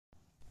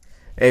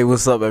Hey,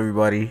 what's up,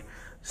 everybody?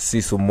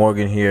 Cecil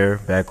Morgan here,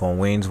 back on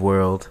Wayne's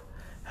World.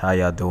 How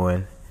y'all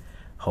doing?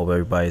 Hope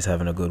everybody's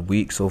having a good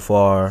week so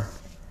far.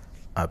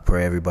 I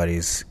pray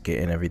everybody's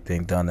getting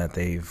everything done that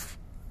they've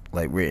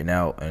written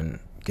out and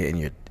getting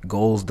your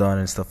goals done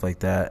and stuff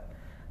like that.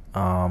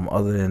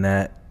 Other than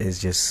that,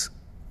 it's just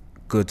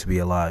good to be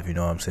alive. You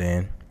know what I'm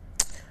saying?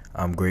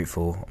 I'm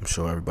grateful. I'm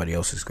sure everybody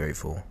else is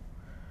grateful.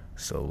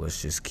 So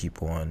let's just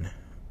keep on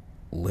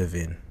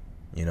living.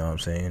 You know what I'm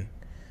saying?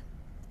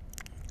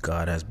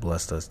 God has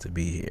blessed us to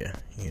be here,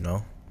 you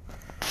know?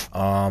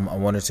 I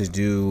wanted to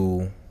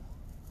do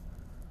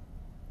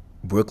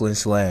Brooklyn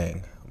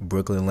slang,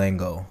 Brooklyn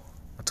Lango.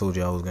 I told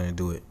you I was gonna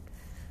do it.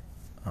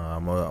 I'll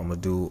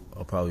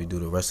probably do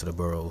the rest of the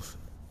boroughs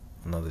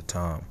another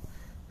time.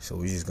 So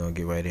we're just gonna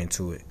get right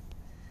into it.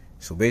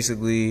 So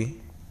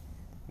basically,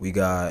 we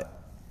got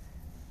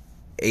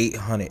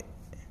 800.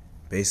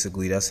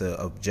 Basically, that's an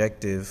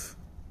objective.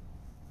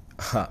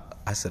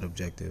 I said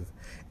objective.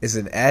 It's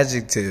an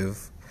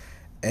adjective,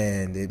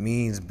 and it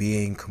means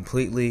being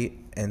completely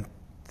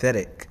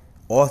authentic,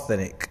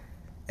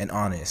 and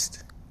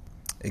honest.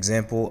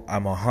 Example,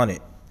 I'm 100.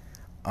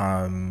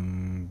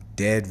 I'm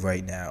dead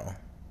right now.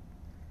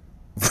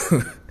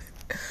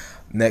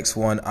 Next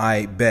one,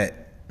 I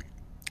bet.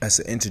 That's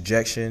an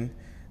interjection.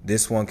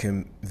 This one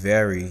can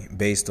vary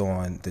based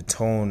on the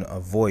tone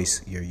of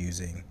voice you're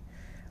using.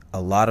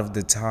 A lot of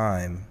the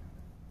time,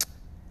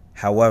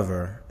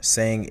 however,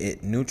 saying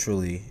it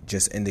neutrally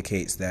just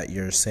indicates that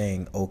you're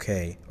saying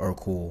okay or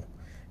cool.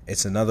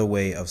 It's another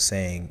way of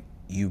saying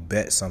you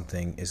bet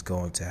something is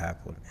going to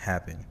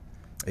happen.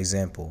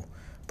 Example,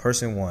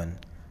 person 1,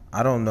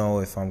 I don't know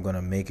if I'm going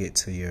to make it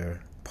to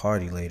your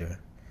party later.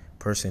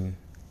 Person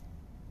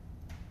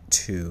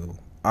 2,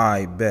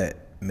 I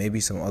bet maybe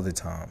some other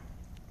time.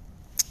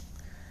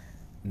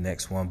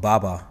 Next one,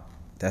 baba.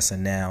 That's a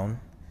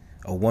noun.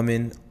 A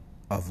woman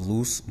of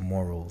loose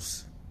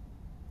morals.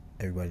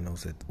 Everybody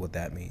knows what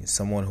that means.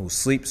 Someone who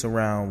sleeps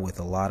around with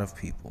a lot of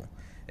people.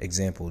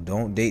 Example,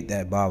 don't date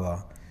that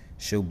baba.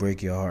 She'll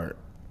break your heart.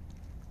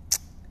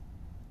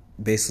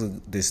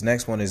 Basically, this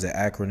next one is an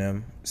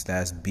acronym.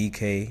 That's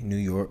BK, New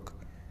York.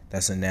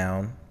 That's a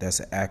noun.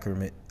 That's an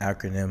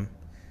acronym.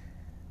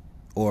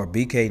 Or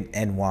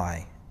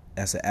BKNY.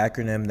 That's an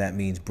acronym that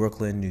means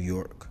Brooklyn, New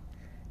York.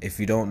 If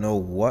you don't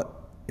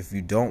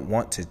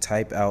want to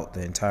type out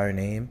the entire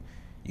name,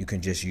 you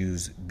can just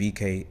use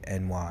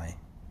BKNY.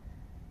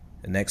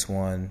 The next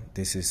one,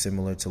 this is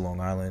similar to Long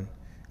Island,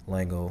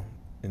 Lango.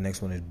 The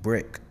next one is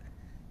brick.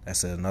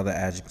 That's another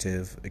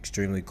adjective,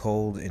 extremely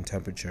cold in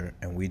temperature,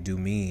 and we do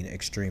mean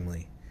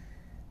extremely.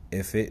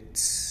 If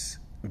it's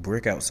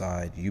brick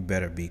outside, you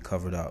better be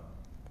covered up.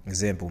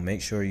 Example,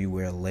 make sure you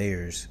wear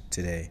layers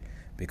today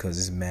because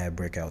it's mad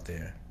brick out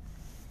there.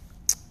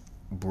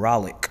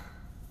 Brolic.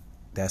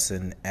 That's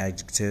an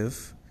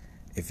adjective.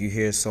 If you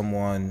hear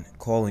someone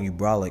calling you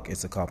brolic,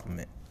 it's a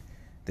compliment.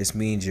 This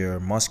means you're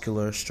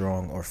muscular,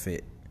 strong, or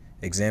fit.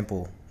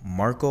 Example,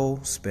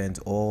 Marco spends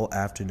all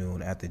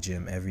afternoon at the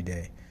gym every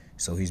day,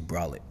 so he's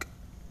brolic.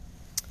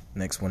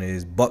 Next one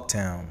is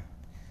Bucktown.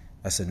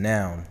 That's a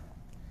noun.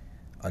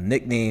 A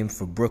nickname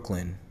for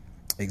Brooklyn.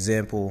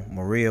 Example,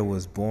 Maria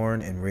was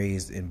born and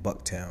raised in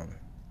Bucktown.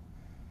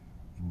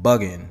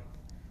 Buggin'.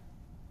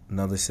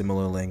 Another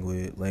similar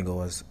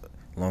lingo as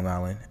Long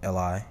Island,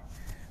 LI.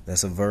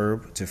 That's a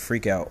verb, to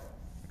freak out.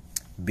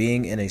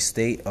 Being in a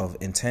state of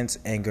intense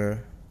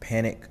anger,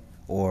 panic,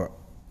 or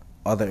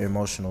other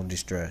emotional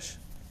distress.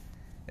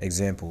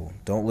 Example,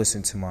 don't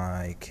listen to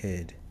my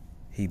kid.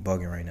 He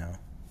bugging right now.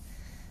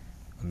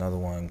 Another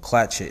one,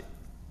 clatch it.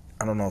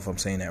 I don't know if I'm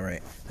saying that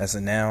right. That's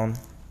a noun.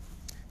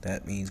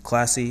 That means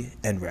classy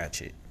and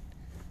ratchet.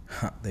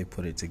 They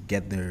put it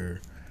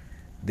together.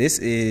 This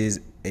is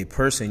a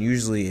person,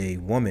 usually a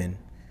woman,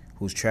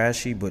 who's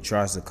trashy but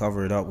tries to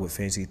cover it up with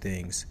fancy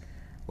things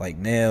like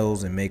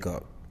nails and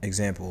makeup.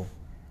 Example,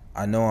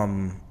 I know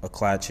I'm a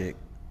clatch it,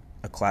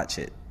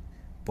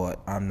 but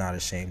I'm not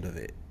ashamed of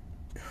it.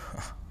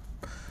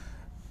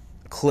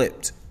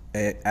 Clipped,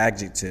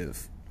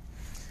 adjective.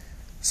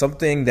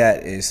 Something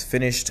that is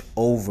finished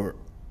or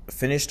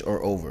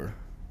over.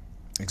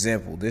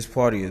 Example, this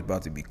party is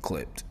about to be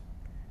clipped.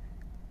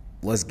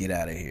 Let's get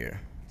out of here.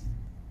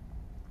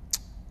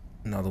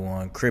 Another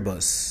one,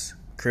 cribas.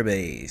 I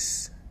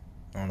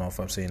don't know if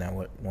I'm saying that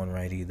one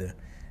right either.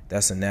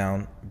 That's a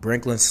noun.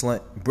 Brooklyn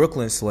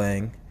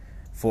slang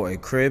for a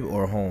crib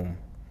or home.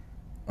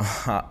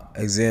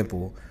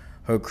 Example,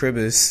 her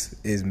cribus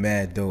is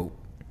mad dope.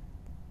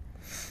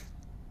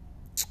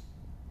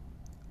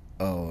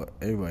 Oh,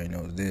 everybody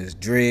knows this.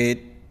 Dread,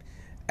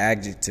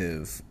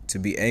 adjective, to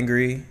be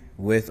angry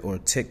with or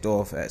ticked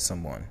off at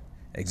someone.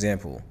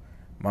 Example,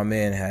 my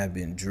man had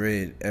been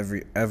dread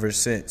ever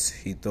since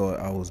he thought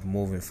I was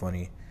moving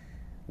funny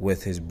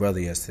with his brother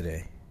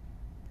yesterday.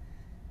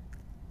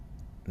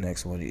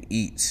 Next one,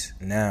 eats,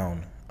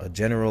 noun, a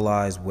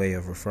generalized way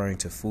of referring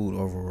to food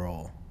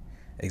overall.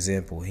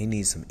 Example, he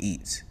needs some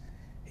eats.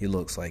 He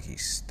looks like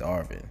he's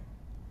starving.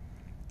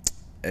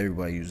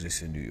 Everybody uses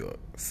this in New York.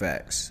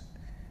 Facts.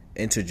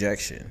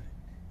 Interjection.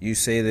 You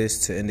say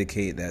this to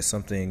indicate that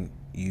something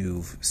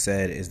you've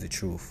said is the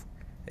truth.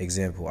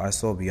 Example, I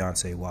saw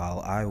Beyonce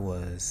while I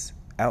was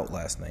out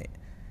last night.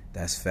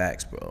 That's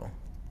facts, bro.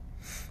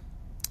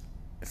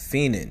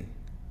 Fiending,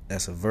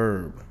 that's a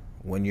verb.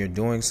 When you're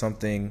doing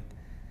something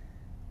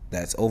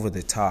that's over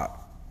the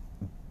top,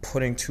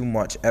 putting too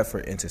much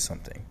effort into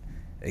something.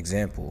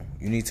 Example,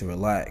 you need to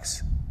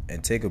relax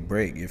and take a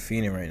break. You're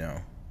fiending right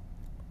now.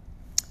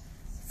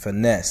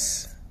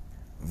 Finesse,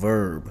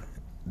 verb,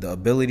 the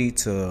ability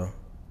to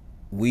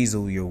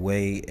weasel your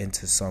way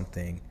into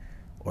something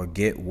or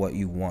get what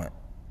you want.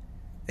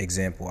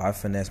 Example, I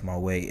finessed my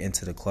way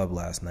into the club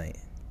last night.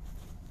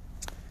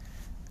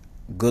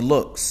 Good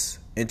looks,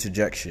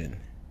 interjection.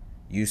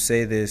 You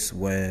say this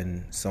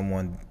when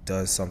someone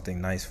does something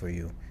nice for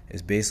you.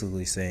 It's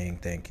basically saying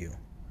thank you.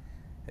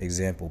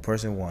 Example,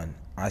 person 1,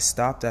 I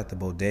stopped at the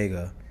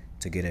bodega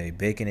to get a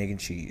bacon, egg, and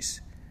cheese.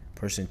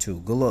 Person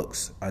 2, good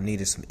looks, I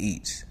needed some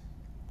eats.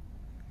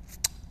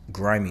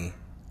 Grimy,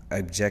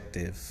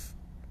 adjective.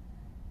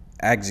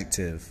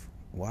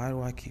 Why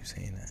do I keep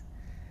saying that?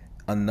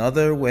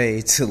 Another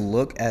way to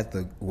look at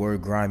the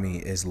word grimy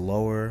is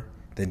lower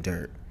than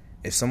dirt.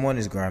 If someone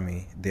is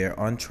grimy, they're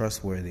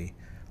untrustworthy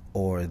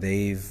or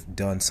they've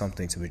done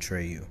something to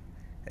betray you.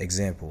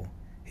 Example,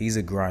 he's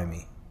a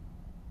grimy.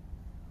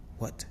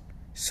 What?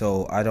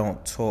 So I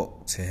don't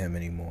talk to him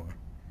anymore.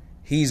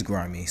 He's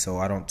grimy, so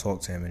I don't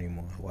talk to him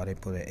anymore. Why they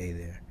put an A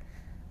there?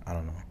 I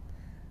don't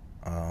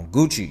know.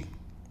 Gucci,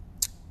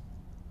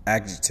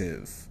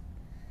 adjective.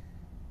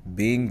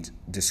 Being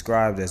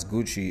described as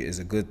Gucci is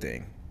a good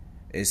thing.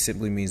 It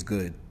simply means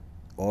good,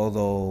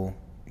 although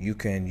you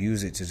can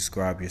use it to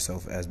describe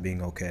yourself as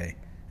being okay.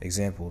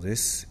 Example,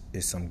 this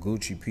is some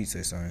Gucci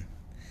pizza, son.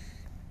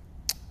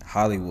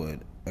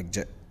 Hollywood,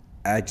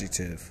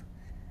 adjective.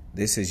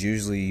 This is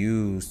usually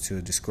used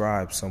to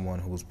describe someone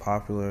who's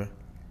popular,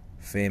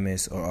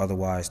 famous, or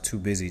otherwise too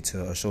busy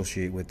to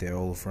associate with their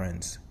old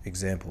friends.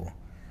 Example,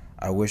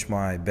 I wish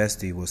my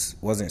bestie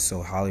wasn't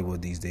so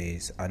Hollywood these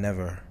days. I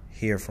never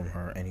hear from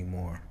her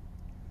anymore.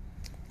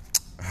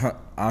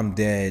 I'm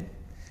dead.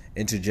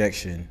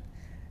 Interjection.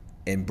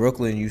 In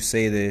Brooklyn, you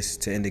say this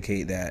to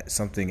indicate that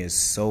something is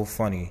so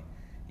funny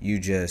you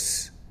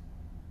just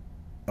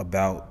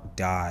about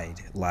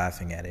died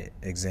laughing at it.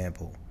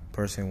 Example,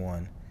 person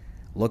 1,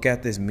 look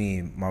at this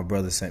meme my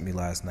brother sent me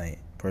last night.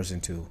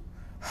 Person 2,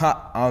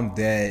 I'm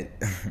dead.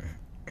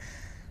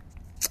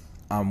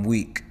 I'm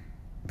weak.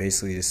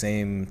 Basically the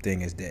same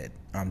thing as dead.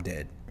 I'm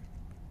dead.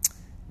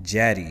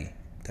 Jaddy,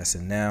 that's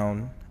a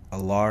noun, a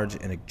large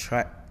and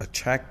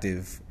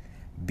attractive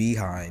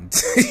behind.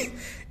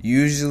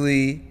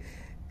 Usually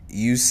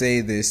you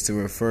say this to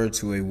refer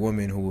to a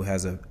woman who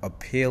has an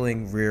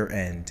appealing rear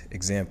end.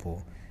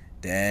 Example,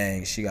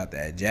 dang, she got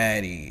that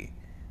jaddy.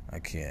 I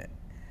can't.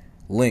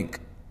 Link,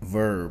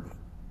 verb,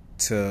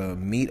 to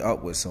meet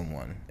up with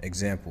someone.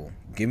 Example,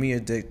 give me a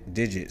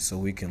digit so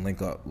we can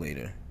link up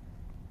later.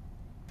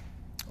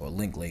 Or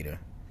link later.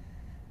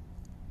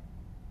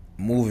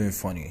 Moving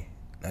funny,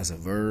 that's a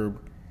verb.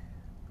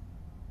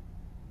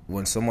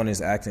 When someone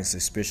is acting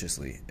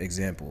suspiciously.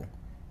 Example,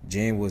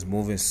 Jane was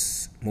moving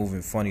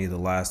funny the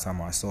last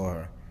time I saw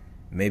her.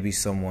 Maybe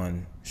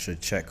someone should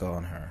check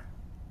on her.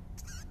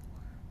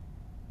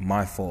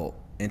 My fault,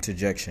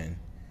 interjection.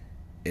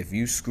 If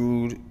you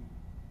screwed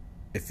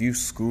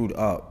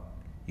up,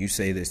 you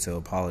say this to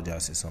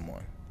apologize to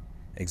someone.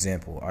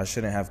 Example, I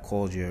shouldn't have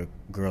called your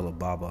girl a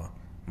baba.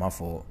 My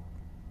fault.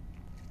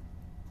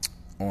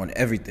 On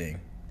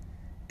everything,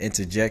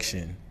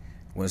 interjection.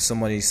 When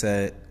someone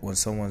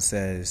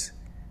says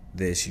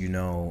this, you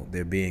know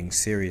they're being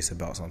serious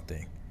about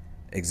something.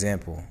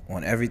 Example,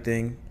 on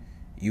everything,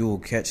 you will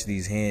catch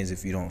these hands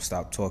if you don't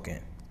stop talking.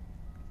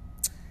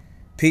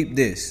 Peep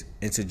this,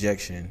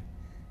 interjection.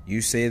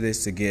 You say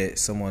this to get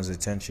someone's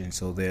attention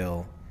so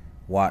they'll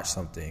watch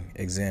something.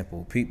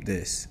 Example, peep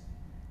this.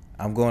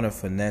 I'm going to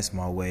finesse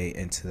my way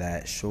into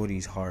that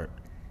shorty's heart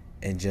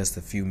in just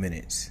a few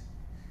minutes.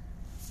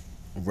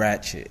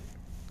 Ratchet,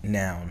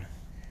 noun,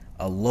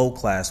 a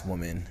low-class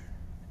woman.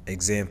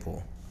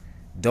 Example,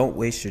 don't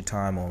waste your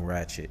time on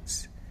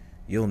ratchets.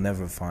 You'll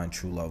never find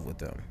true love with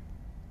them.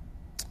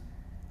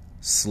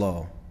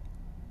 Slow,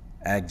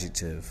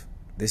 adjective.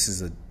 This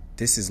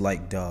is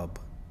like dub.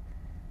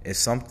 If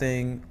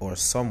something or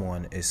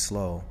someone is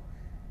slow,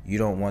 you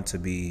don't want to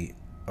be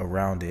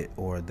around it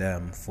or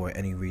them for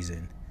any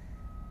reason.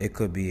 It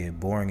could be a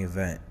boring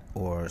event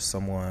or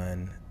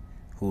someone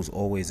who's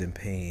always in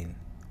pain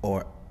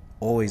or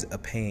always a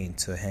pain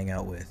to hang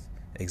out with.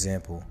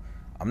 Example,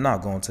 I'm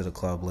not going to the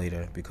club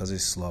later because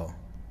it's slow.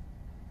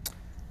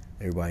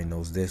 Everybody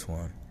knows this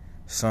one.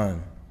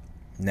 Son,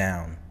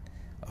 noun,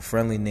 a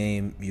friendly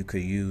name you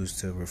could use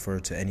to refer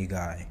to any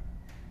guy.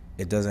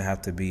 It doesn't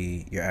have to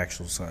be your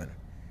actual son.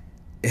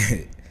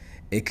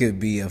 It could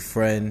be a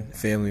friend,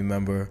 family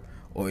member,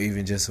 or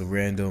even just a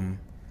random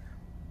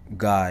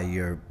guy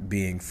you're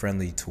being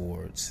friendly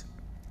towards.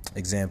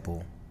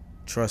 Example,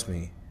 trust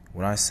me,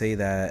 when I say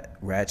that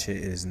ratchet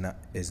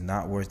is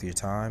not worth your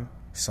time,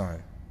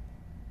 son.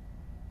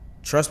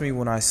 Trust me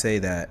when I say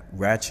that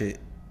ratchet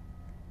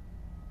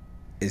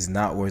is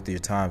not worth your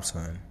time,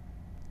 son.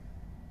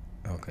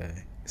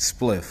 Okay.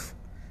 Spliff.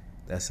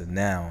 That's a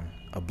noun.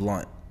 A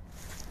blunt.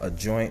 A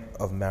joint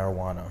of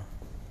marijuana.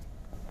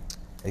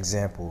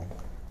 Example.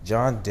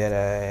 John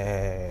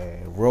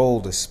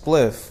rolled a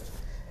spliff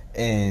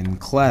in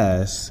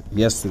class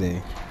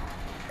yesterday,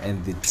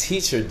 and the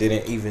teacher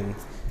didn't even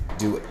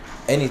do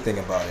anything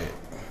about it.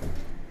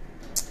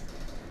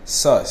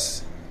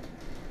 Sus.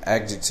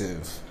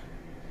 Adjective.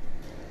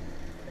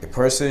 A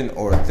person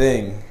or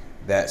thing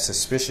that's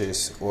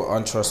suspicious or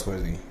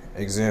untrustworthy.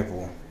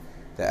 Example.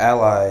 The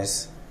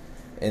allies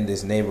in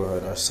this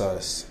neighborhood are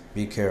sus.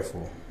 Be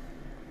careful.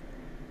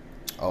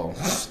 Oh,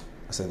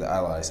 I said the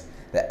allies.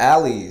 The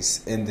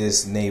alleys in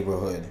this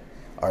neighborhood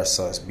are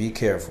sus. Be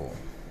careful.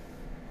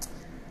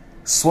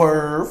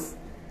 Swerve.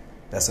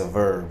 That's a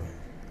verb.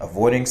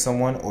 Avoiding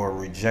someone or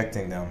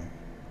rejecting them.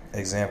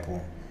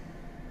 Example.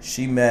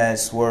 She mad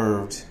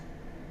swerved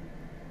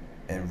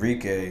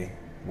Enrique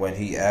when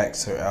he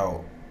asked her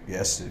out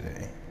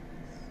yesterday.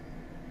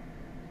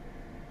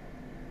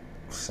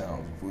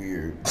 Sounds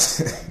weird.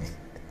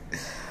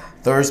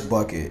 Thirst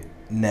bucket.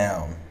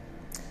 Noun.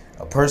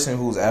 A person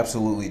who's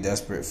absolutely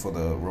desperate for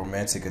the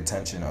romantic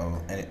attention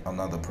of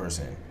another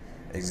person.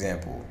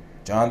 Example.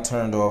 John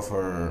turned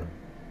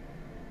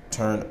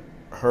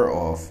her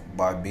off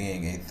by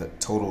being a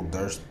total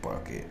thirst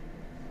bucket.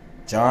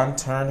 John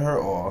turned her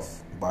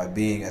off by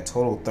being a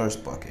total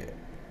thirst bucket.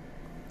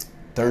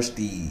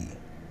 Thirsty.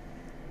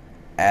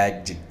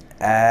 Adjective.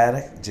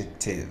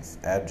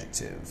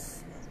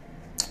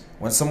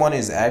 When someone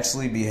is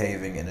actually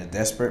behaving in a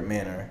desperate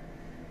manner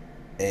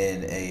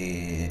in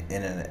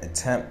an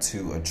attempt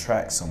to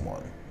attract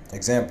someone.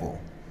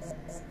 Example.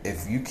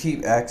 If you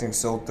keep acting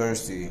so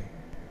thirsty,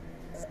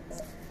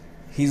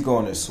 he's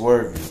going to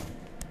swerve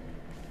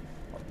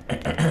you.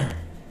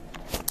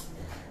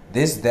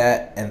 This,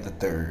 that, and the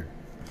third.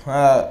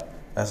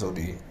 That's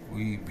OD.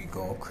 We be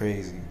going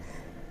crazy.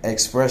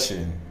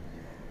 Expression.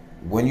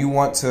 When you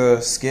want to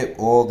skip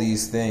all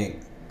these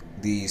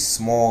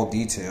small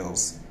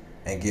details,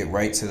 and get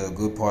right to the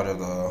good part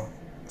of a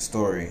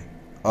story,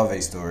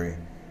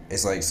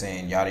 it's like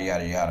saying yada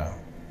yada yada.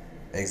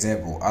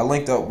 Example. I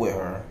linked up with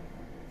her.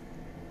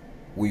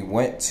 We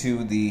went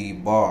to the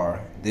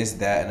bar. This,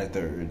 that, and the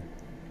third.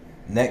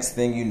 Next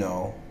thing you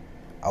know,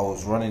 I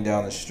was running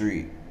down the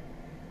street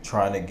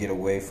trying to get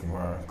away from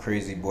her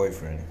crazy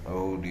boyfriend.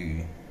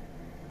 OD.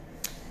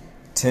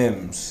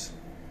 Tim's.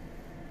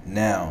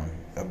 Noun.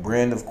 A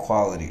brand of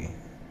quality,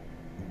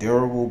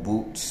 durable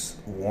boots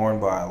worn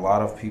by a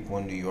lot of people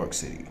in New York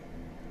City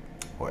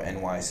or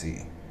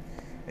NYC.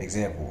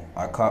 Example.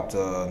 I copped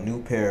a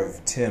new pair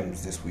of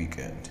Timbs this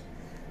weekend.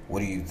 What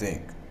do you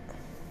think?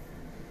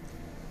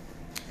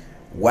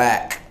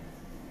 Whack.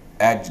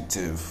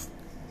 Adjective.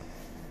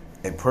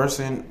 A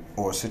person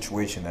or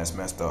situation that's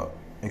messed up.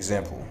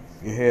 Example.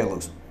 Your hair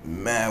looks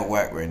mad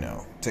whack right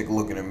now. Take a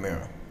look in the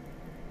mirror.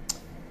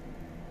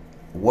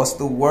 What's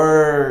the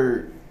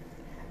word?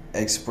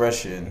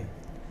 Expression.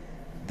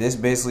 This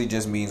basically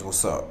just means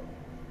what's up.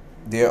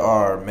 There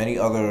are many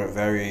other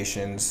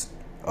variations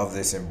of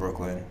this in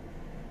Brooklyn.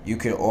 You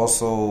can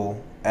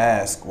also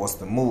ask what's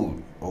the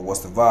mood or what's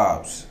the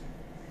vibes.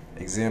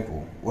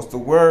 Example. What's the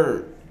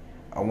word?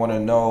 I want to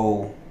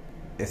know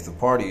if the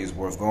party is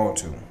worth going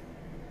to.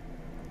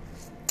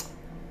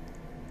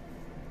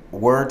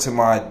 Word to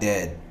my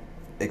dead.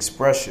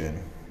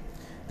 Expression.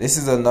 This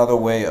is another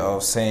way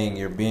of saying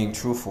you're being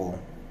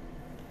truthful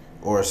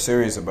or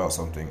serious about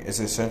something. It's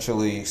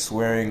essentially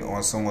swearing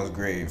on someone's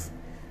grave.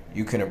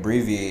 You can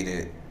abbreviate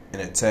it in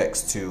a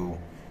text to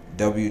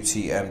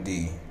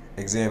WTMD.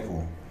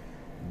 Example.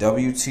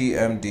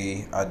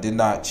 WTMD, I did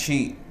not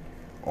cheat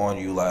on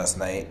you last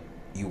night.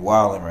 You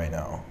wildin' right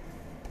now.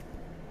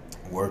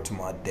 Word to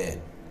my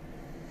dead.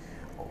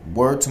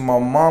 Word to my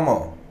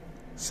mama.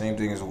 Same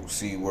thing as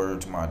see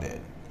word to my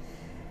dead.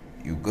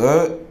 You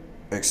good?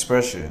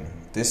 Expression.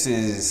 This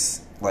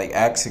is like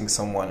asking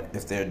someone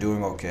if they're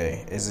doing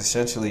okay. It's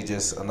essentially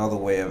just another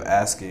way of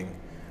asking,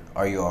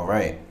 are you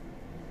alright?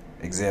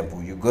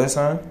 Example, you good,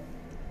 son?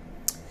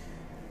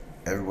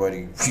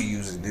 Everybody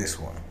using this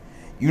one.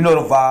 You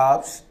know the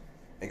vibes.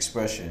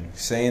 Expression.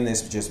 Saying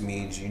this just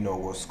means you know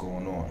what's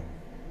going on.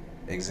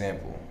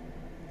 Example,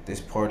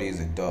 this party is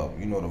a dub.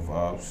 You know the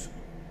vibes.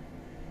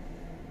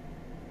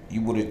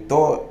 You would have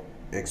thought.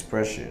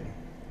 Expression.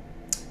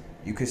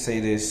 You could say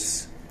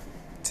this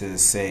to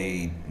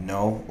say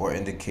no or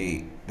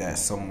indicate that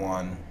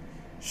someone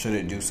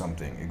shouldn't do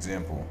something.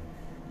 Example,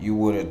 you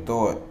would have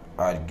thought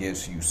I'd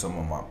give you some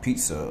of my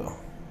pizza.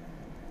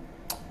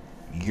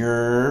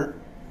 Your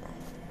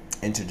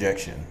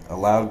interjection, a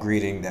loud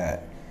greeting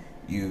that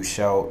you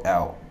shout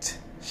at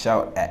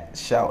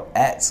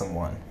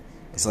someone.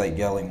 It's like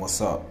yelling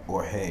what's up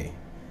or hey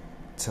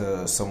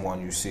to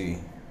someone you see.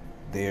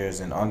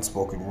 There's an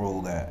unspoken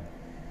rule that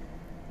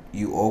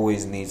you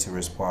always need to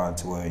respond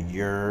to a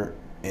you're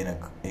in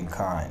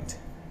kind.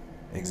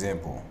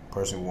 Example,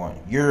 person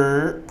 1,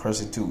 you're,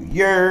 person 2,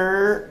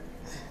 you're.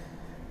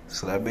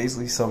 So that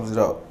basically sums it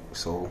up.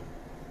 So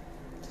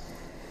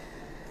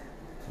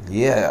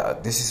Yeah,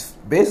 this is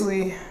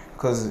basically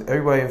because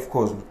everybody, of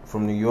course,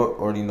 from New York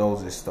already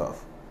knows this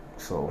stuff.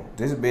 So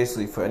this is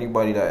basically for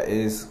anybody that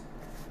is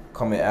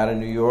coming out of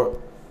New York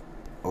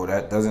or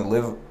that doesn't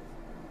live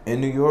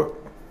in New York.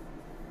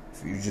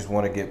 If you just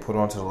want to get put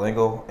onto the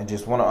lingo and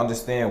just want to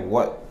understand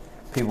what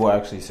people are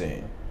actually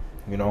saying,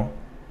 you know.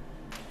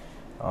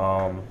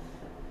 Um,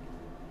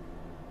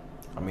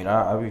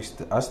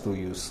 I still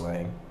use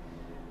slang.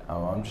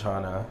 I'm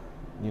trying to,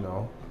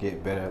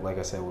 get better. Like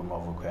I said, with my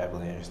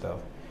vocabulary and stuff.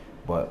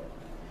 But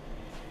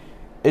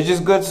it's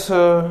just good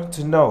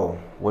to know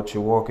what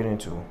you're walking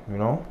into.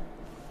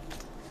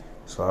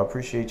 So I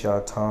appreciate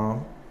y'all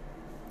time.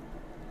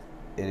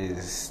 It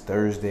is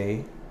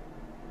Thursday.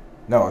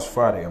 No, it's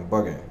Friday. I'm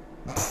bugging.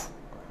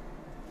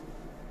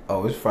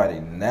 Oh, it's Friday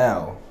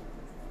now.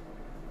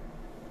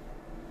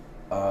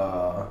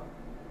 Uh,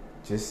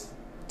 just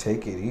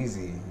take it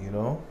easy.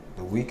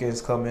 The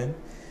weekend's coming.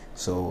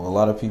 So a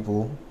lot of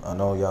people, I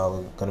know y'all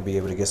are gonna be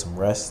able to get some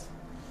rest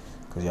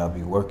because y'all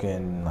be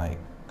working like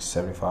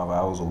 75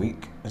 hours a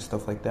week and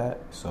stuff like that.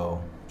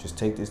 So just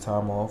take this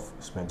time off,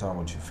 spend time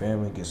with your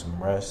family, get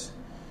some rest,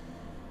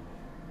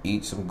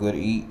 eat some good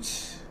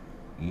eats.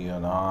 You know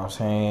what I'm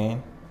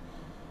saying?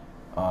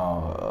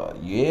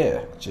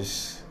 Yeah,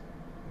 just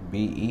be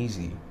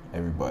easy,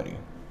 everybody.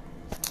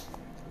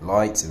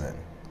 Lights, man.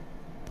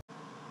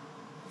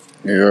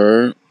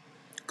 Yeah,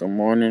 good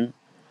morning.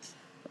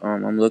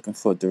 I'm looking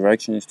for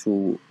directions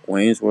to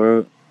Wayne's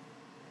World.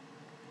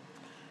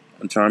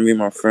 I'm trying to meet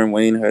my friend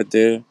Wayne out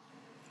there.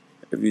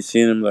 If you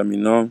seen him, let me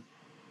know.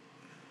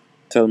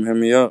 Tell him hit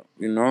me up.